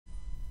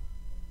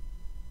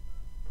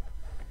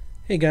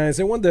Hey guys,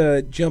 I wanted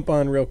to jump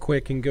on real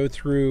quick and go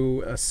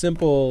through a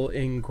simple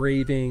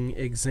engraving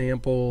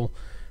example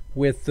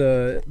with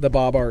the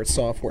BobART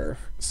software.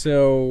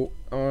 So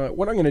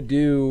what I'm going to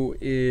do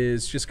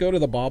is just go to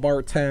the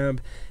BobART tab,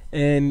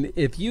 and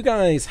if you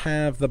guys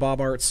have the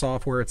BobART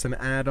software, it's an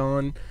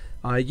add-on.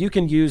 You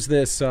can use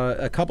this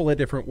a couple of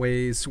different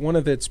ways. One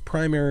of its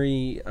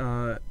primary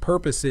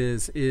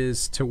purposes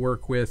is to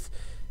work with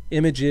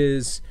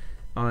images,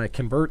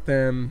 convert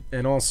them,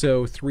 and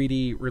also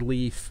 3D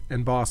relief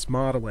and embossed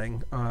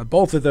modeling.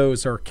 Both of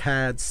those are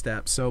CAD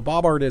steps. So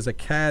BobART is a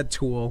CAD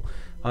tool.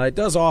 It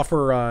does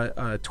offer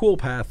a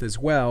toolpath as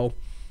well,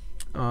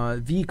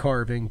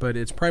 V-carving, but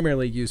it's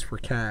primarily used for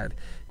CAD.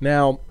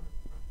 Now,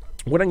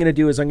 what I'm going to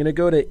do is I'm going to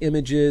go to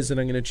images and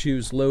I'm going to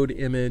choose load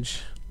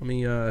image. Let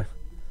me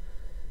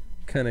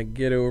kind of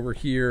get over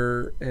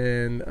here,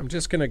 and I'm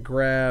just going to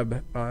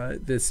grab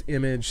this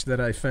image that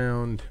I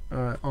found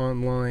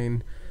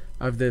online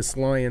of this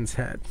lion's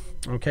head.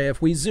 Okay,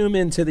 if we zoom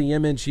into the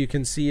image, you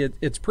can see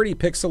it's pretty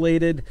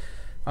pixelated.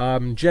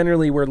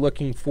 Generally, we're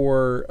looking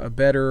for a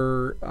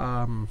better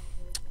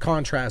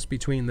contrast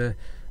between the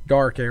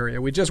dark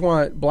area. We just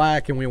want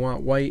black and we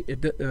want white.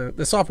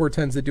 The software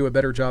tends to do a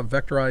better job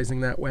vectorizing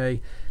that way,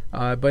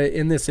 but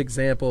in this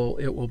example,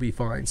 it will be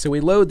fine. So we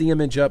load the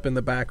image up in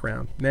the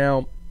background.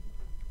 Now,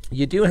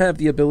 you do have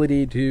the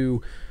ability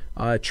to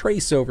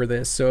trace over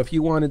this. So if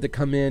you wanted to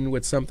come in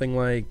with something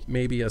like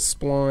maybe a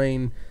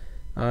spline,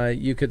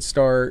 you could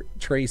start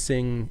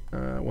tracing,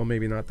 well,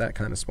 maybe not that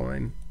kind of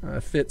spline,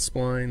 fit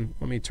spline.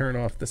 Let me turn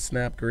off the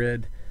snap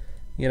grid.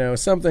 You know,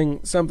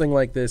 something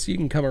like this. You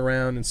can come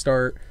around and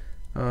start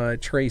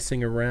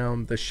tracing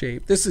around the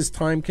shape. This is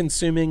time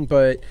consuming,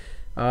 but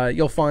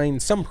you'll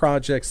find some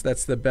projects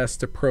that's the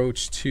best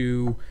approach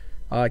to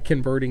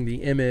converting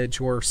the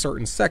image or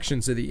certain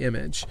sections of the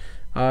image.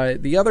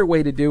 The other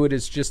way to do it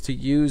is just to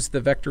use the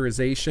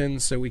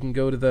vectorization. So we can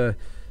go to the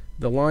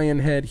lion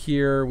head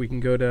here, we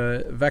can go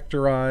to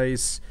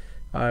vectorize,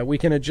 we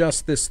can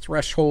adjust this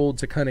threshold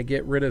to kind of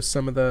get rid of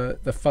some of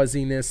the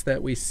fuzziness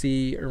that we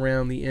see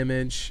around the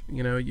image.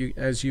 You know,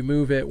 as you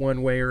move it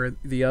one way or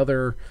the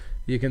other,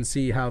 you can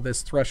see how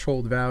this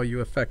threshold value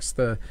affects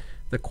the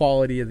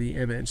quality of the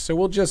image. So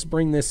we'll just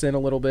bring this in a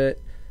little bit.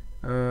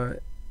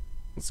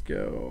 Let's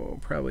go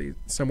probably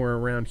somewhere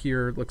around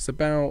here. Looks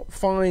about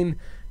fine,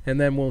 and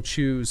then we'll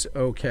choose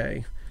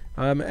OK.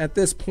 At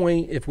this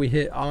point, if we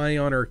hit I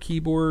on our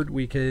keyboard,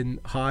 we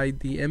can hide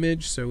the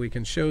image. So we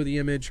can show the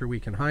image or we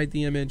can hide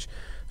the image.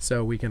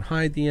 So we can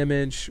hide the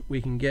image. We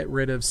can get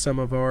rid of some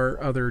of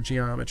our other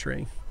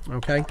geometry.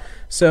 Okay,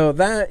 so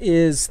that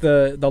is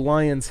the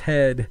lion's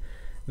head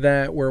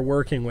that we're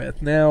working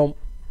with. Now,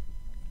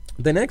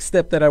 the next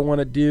step that I want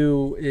to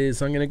do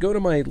is I'm going to go to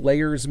my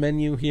layers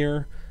menu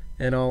here,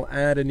 and I'll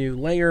add a new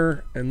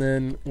layer, and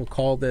then we'll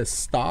call this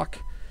stock.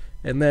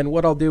 And then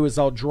what I'll do is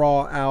I'll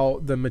draw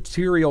out the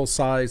material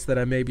size that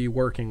I may be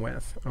working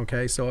with.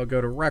 Okay, so I'll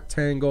go to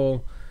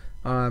rectangle.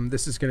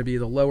 This is going to be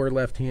the lower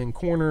left-hand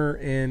corner.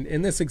 And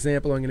in this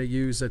example, I'm going to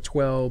use a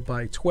 12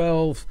 by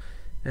 12,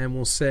 and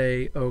we'll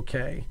say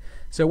OK.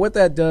 So what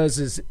that does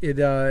is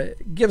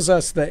it gives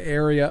us the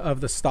area of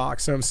the stock.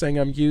 So I'm saying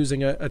I'm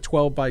using a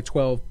 12 by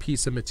 12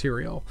 piece of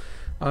material.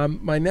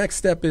 My next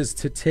step is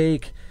to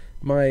take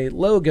my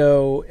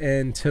logo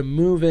and to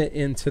move it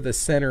into the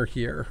center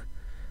here.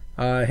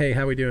 Hey,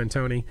 how we doing,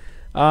 Tony?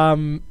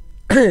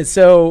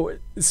 So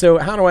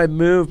how do I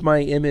move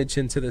my image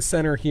into the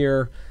center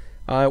here?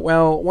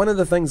 Well, one of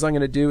the things I'm going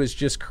to do is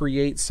just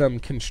create some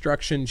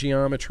construction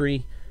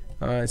geometry.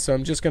 So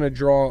I'm just going to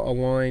draw a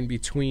line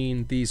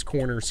between these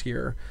corners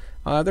here.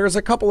 There's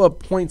a couple of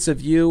points of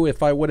view.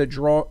 If I would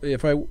have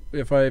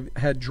if I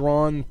had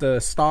drawn the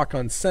stock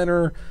on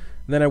center,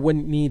 then I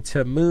wouldn't need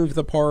to move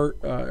the part,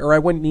 or I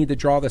wouldn't need to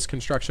draw this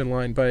construction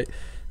line. But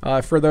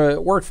for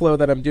the workflow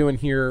that I'm doing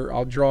here,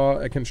 I'll draw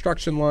a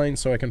construction line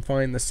so I can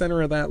find the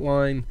center of that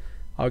line.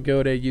 I'll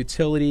go to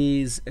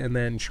utilities and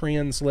then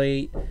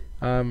translate.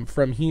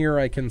 From here,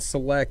 I can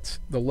select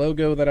the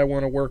logo that I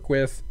want to work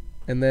with,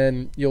 and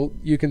then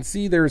you can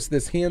see there's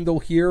this handle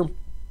here.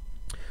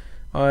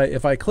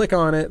 If I click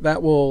on it,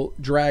 that will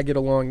drag it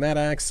along that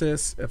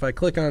axis. If I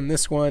click on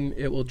this one,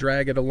 it will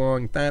drag it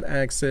along that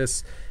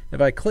axis.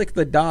 If I click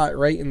the dot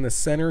right in the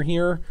center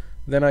here,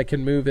 then I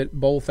can move it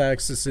both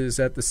axes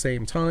at the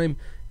same time.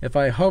 If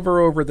I hover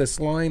over this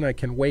line, I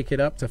can wake it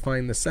up to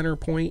find the center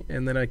point,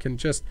 and then I can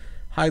just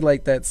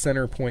highlight that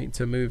center point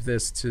to move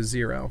this to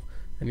 0.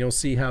 And you'll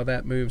see how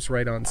that moves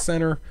right on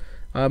center.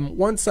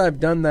 Once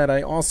I've done that,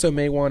 I also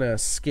may want to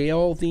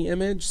scale the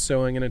image,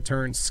 so I'm going to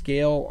turn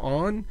scale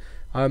on.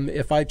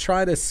 If I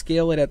try to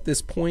scale it at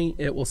this point,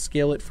 it will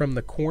scale it from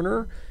the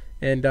corner,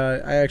 and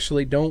I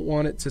actually don't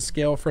want it to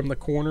scale from the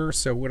corner,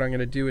 so what I'm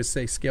going to do is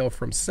say scale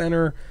from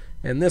center,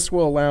 and this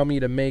will allow me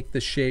to make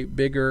the shape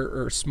bigger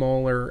or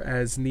smaller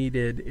as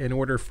needed in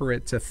order for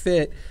it to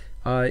fit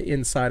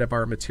inside of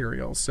our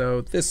material.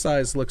 So this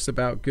size looks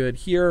about good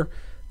here.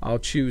 I'll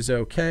choose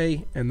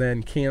OK and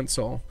then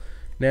cancel.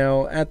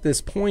 Now at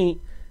this point,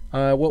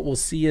 what we'll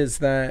see is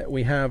that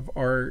we have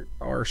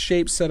our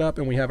shape set up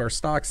and we have our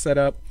stock set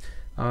up.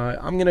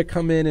 I'm going to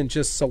come in and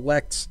just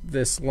select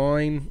this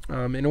line.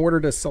 In order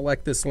to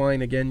select this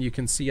line, again, you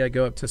can see I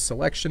go up to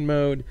selection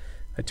mode,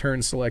 I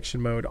turn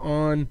selection mode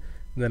on,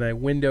 then I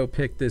window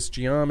pick this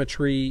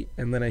geometry,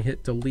 and then I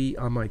hit delete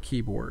on my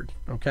keyboard.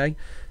 Okay,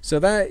 so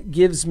that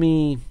gives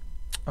me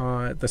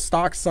the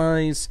stock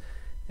size,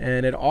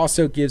 and it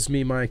also gives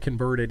me my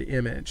converted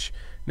image.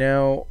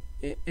 Now,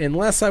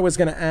 unless I was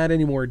going to add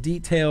any more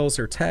details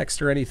or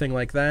text or anything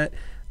like that,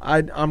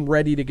 I'm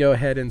ready to go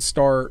ahead and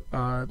start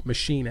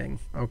machining.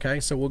 Okay,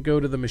 so we'll go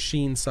to the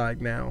machine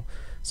side now.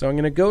 So I'm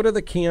going to go to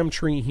the cam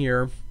tree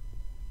here,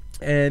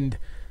 and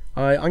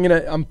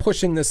I'm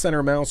pushing the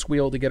center mouse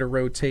wheel to get a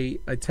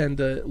rotate. I tend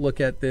to look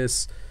at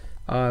this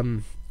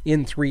in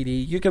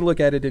 3D. You can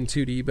look at it in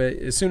 2D, but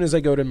as soon as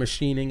I go to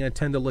machining, I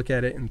tend to look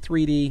at it in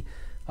 3D.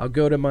 I'll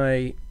go to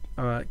my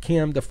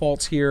cam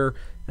defaults here,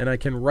 and I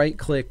can right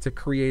click to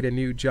create a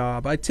new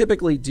job. I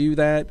typically do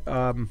that.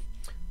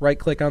 Right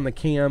click on the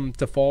cam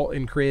default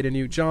and create a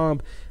new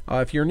job.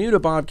 If you're new to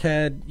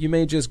BobCAD, you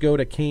may just go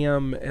to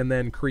cam and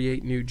then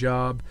create new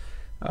job.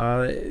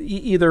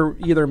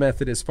 Either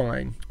method is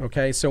fine.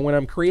 Okay, so when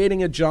I'm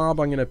creating a job,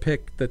 I'm going to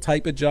pick the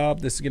type of job.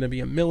 This is going to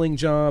be a milling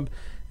job,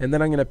 and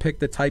then I'm going to pick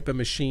the type of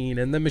machine.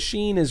 And the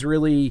machine is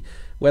really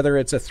whether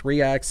it's a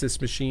 3-axis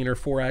machine or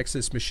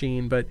 4-axis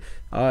machine, but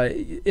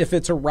if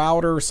it's a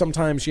router,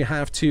 sometimes you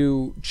have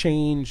to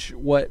change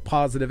what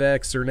positive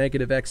X or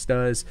negative X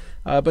does.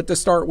 But to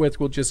start with,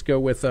 we'll just go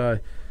with our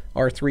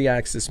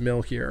 3-axis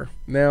mill here.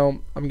 Now,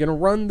 I'm going to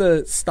run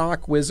the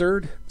stock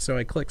wizard. So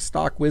I click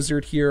stock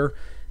wizard here.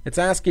 It's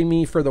asking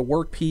me for the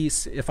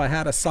workpiece. If I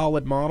had a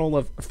solid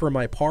model for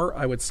my part,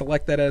 I would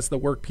select that as the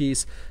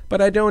workpiece,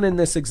 but I don't in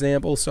this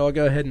example, so I'll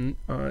go ahead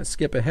and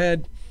skip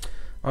ahead.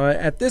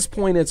 At this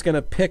point, it's going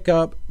to pick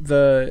up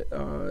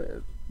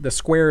the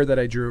square that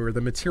I drew, or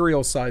the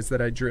material size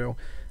that I drew.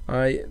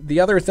 The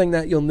other thing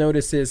that you'll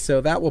notice is,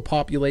 so that will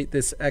populate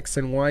this X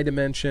and Y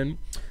dimension.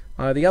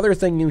 The other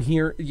thing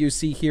you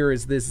see here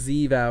is this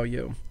Z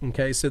value.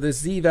 Okay, so this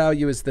Z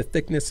value is the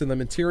thickness of the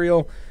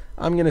material.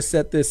 I'm going to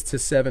set this to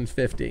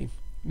 750.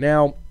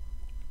 Now,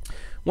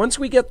 once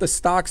we get the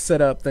stock set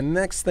up, the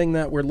next thing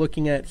that we're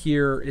looking at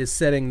here is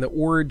setting the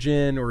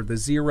origin or the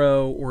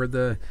 0 or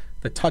the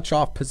touch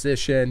off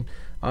position.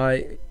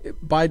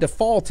 By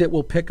default, it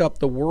will pick up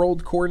the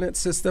world coordinate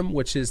system,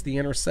 which is the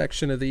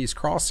intersection of these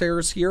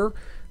crosshairs here.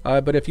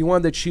 But if you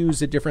wanted to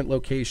choose a different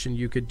location,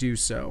 you could do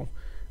so.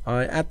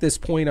 At this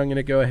point, I'm going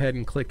to go ahead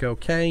and click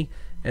OK,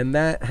 and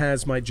that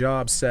has my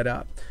job set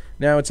up.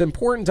 Now, it's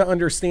important to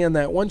understand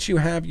that once you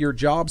have your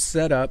job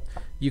set up,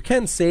 you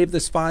can save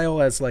this file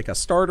as like a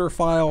starter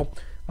file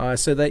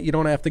so that you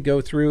don't have to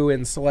go through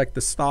and select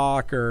the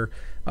stock or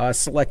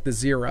select the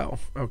 0.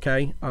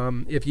 Okay,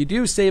 if you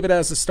do save it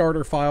as a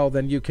starter file,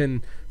 then you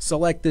can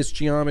select this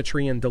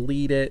geometry and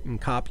delete it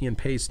and copy and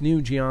paste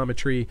new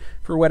geometry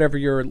for whatever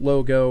your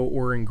logo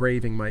or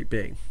engraving might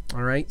be.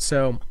 All right,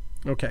 so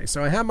okay,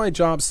 so I have my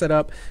job set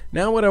up.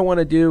 Now what I want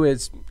to do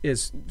is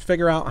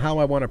figure out how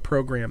I want to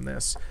program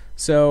this.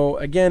 So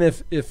again,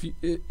 if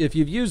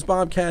you've used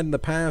BobCAD in the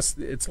past,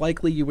 it's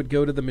likely you would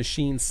go to the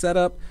machine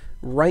setup,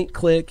 right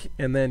click,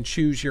 and then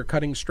choose your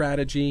cutting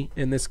strategy,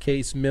 in this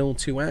case mill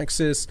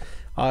 2-axis.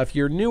 If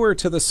you're newer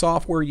to the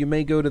software, you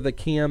may go to the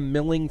CAM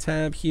milling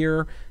tab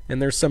here,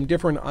 and there's some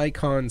different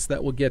icons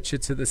that will get you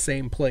to the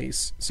same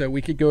place. So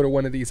we could go to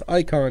one of these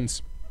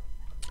icons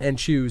and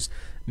choose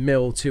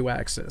mill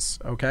 2-axis.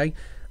 Okay,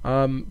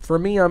 for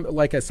me,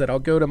 like I said, I'll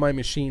go to my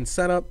machine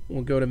setup,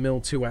 we'll go to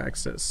mill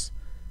 2-axis.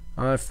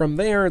 From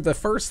there, the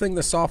first thing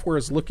the software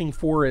is looking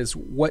for is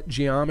what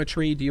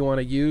geometry do you want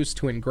to use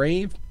to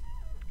engrave.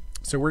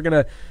 So we're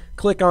going to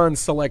click on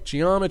select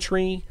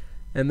geometry,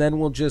 and then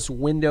we'll just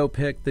window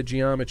pick the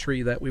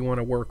geometry that we want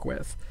to work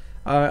with.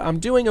 I'm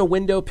doing a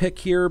window pick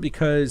here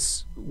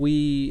because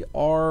we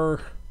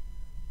are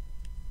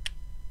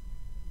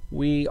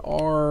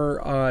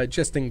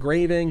just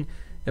engraving.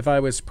 If I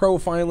was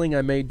profiling,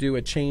 I may do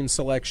a chain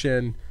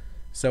selection,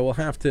 so we'll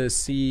have to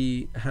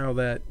see how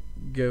that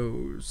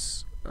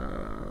goes.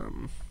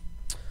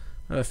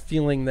 A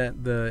feeling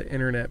that the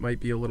internet might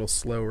be a little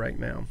slow right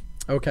now.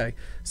 Okay,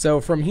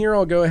 so from here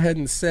I'll go ahead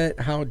and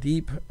set how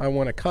deep I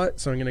want to cut.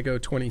 So I'm going to go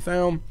 20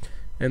 thou,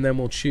 and then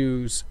we'll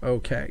choose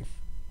OK.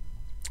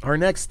 Our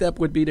next step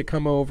would be to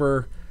come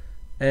over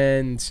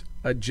and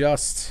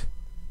adjust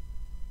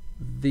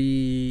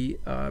the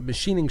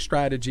machining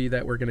strategy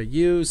that we're going to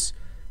use.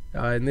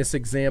 In this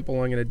example,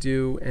 I'm going to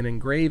do an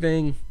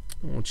engraving.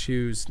 We'll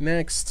choose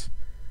next.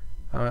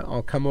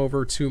 I'll come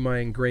over to my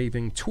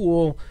engraving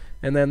tool,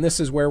 and then this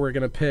is where we're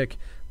going to pick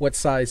what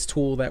size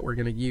tool that we're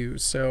going to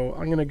use. So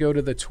I'm going to go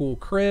to the tool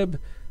crib,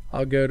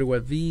 I'll go to a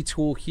V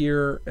tool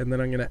here, and then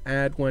I'm going to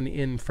add one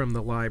in from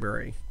the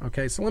library.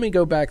 Okay, so let me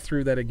go back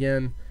through that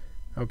again.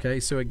 Okay,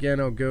 so again,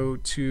 I'll go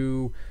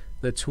to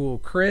the tool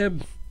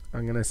crib,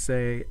 I'm going to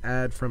say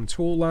add from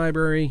tool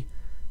library.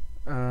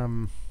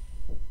 I'm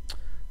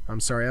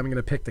sorry, I'm going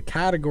to pick the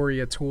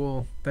category of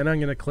tool, then I'm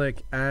going to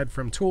click add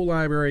from tool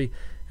library,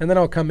 and then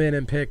I'll come in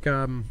and pick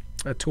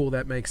a tool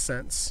that makes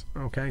sense.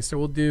 Okay, so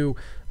we'll do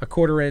a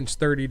 1/4 inch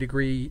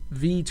 30-degree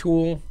V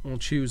tool. We'll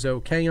choose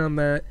OK on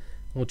that.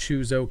 We'll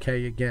choose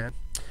OK again.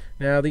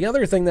 Now the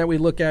other thing that we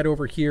look at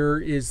over here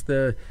is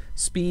the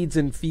speeds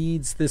and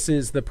feeds. This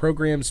is the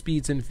program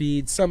speeds and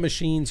feeds. Some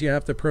machines you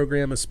have to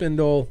program a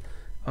spindle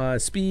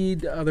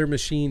speed, other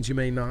machines you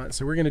may not.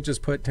 So we're going to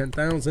just put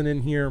 10,000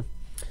 in here.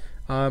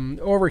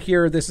 Over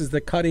here, this is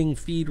the cutting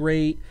feed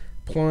rate,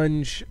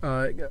 plunge,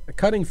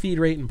 cutting feed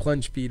rate and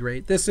plunge feed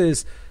rate. This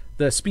is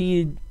the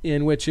speed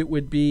in which it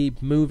would be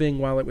moving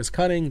while it was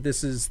cutting.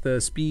 This is the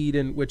speed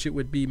in which it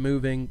would be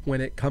moving when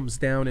it comes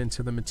down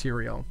into the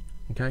material.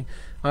 Okay,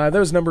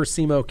 those numbers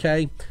seem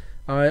okay.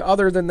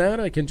 Other than that,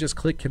 I can just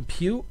click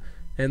compute,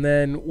 and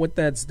then what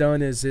that's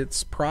done is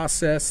it's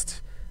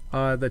processed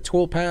the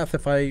tool path.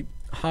 If I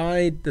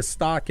hide the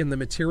stock in the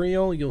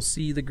material, you'll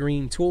see the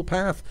green tool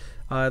path.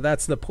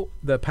 That's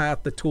the path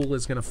the tool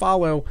is going to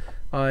follow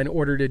in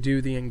order to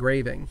do the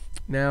engraving.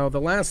 Now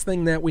the last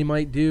thing that we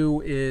might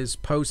do is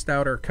post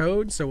out our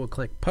code, so we'll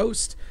click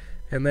post,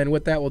 and then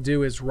what that will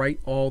do is write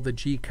all the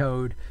G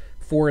code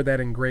for that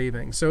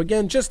engraving. So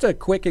again, just a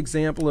quick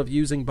example of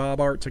using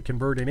BobART to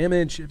convert an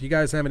image. If you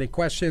guys have any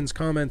questions,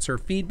 comments, or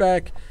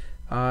feedback,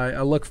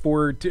 I look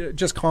forward to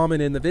just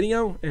comment in the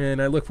video,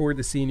 and I look forward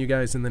to seeing you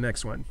guys in the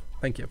next one.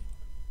 Thank you.